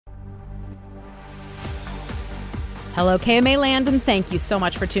Hello, KMA Land, and thank you so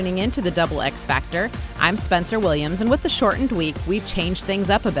much for tuning in to the Double X Factor. I'm Spencer Williams, and with the shortened week, we've changed things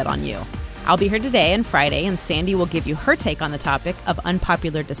up a bit on you. I'll be here today and Friday, and Sandy will give you her take on the topic of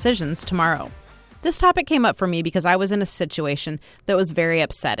unpopular decisions tomorrow. This topic came up for me because I was in a situation that was very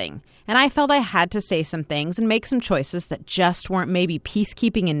upsetting, and I felt I had to say some things and make some choices that just weren't maybe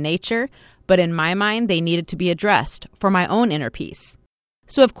peacekeeping in nature, but in my mind, they needed to be addressed for my own inner peace.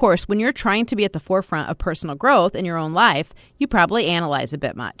 So, of course, when you're trying to be at the forefront of personal growth in your own life, you probably analyze a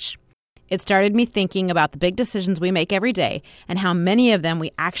bit much. It started me thinking about the big decisions we make every day and how many of them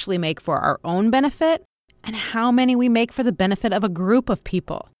we actually make for our own benefit and how many we make for the benefit of a group of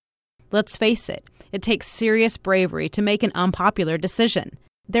people. Let's face it, it takes serious bravery to make an unpopular decision.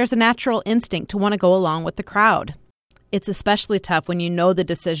 There's a natural instinct to want to go along with the crowd. It's especially tough when you know the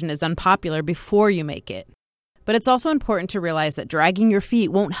decision is unpopular before you make it. But it's also important to realize that dragging your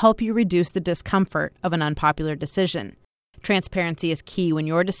feet won't help you reduce the discomfort of an unpopular decision. Transparency is key when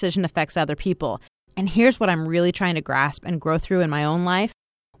your decision affects other people. And here's what I'm really trying to grasp and grow through in my own life.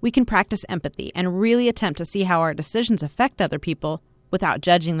 We can practice empathy and really attempt to see how our decisions affect other people without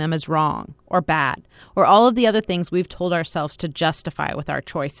judging them as wrong or bad or all of the other things we've told ourselves to justify with our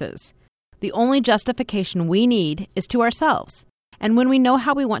choices. The only justification we need is to ourselves. And when we know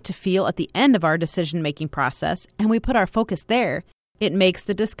how we want to feel at the end of our decision-making process and we put our focus there, it makes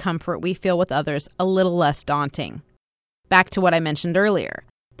the discomfort we feel with others a little less daunting. Back to what I mentioned earlier.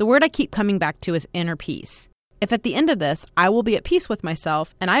 The word I keep coming back to is inner peace. If at the end of this, I will be at peace with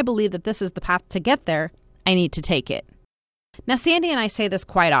myself and I believe that this is the path to get there, I need to take it. Now, Sandy and I say this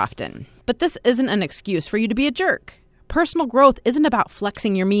quite often, but this isn't an excuse for you to be a jerk. Personal growth isn't about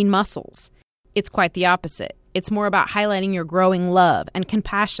flexing your mean muscles. It's quite the opposite. It's more about highlighting your growing love and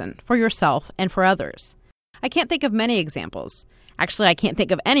compassion for yourself and for others. I can't think of many examples. Actually, I can't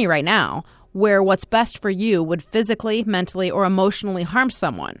think of any right now where what's best for you would physically, mentally, or emotionally harm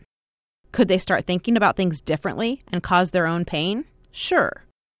someone. Could they start thinking about things differently and cause their own pain? Sure.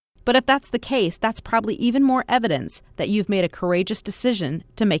 But if that's the case, that's probably even more evidence that you've made a courageous decision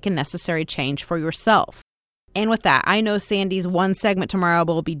to make a necessary change for yourself. And with that, I know Sandy's one segment tomorrow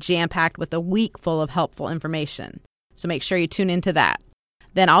will be jam-packed with a week full of helpful information. So make sure you tune into that.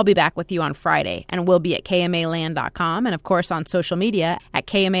 Then I'll be back with you on Friday, and we'll be at KMAland.com and, of course, on social media at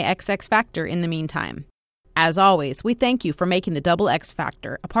KMAXX Factor in the meantime. As always, we thank you for making the Double X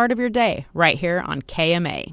Factor a part of your day right here on KMA.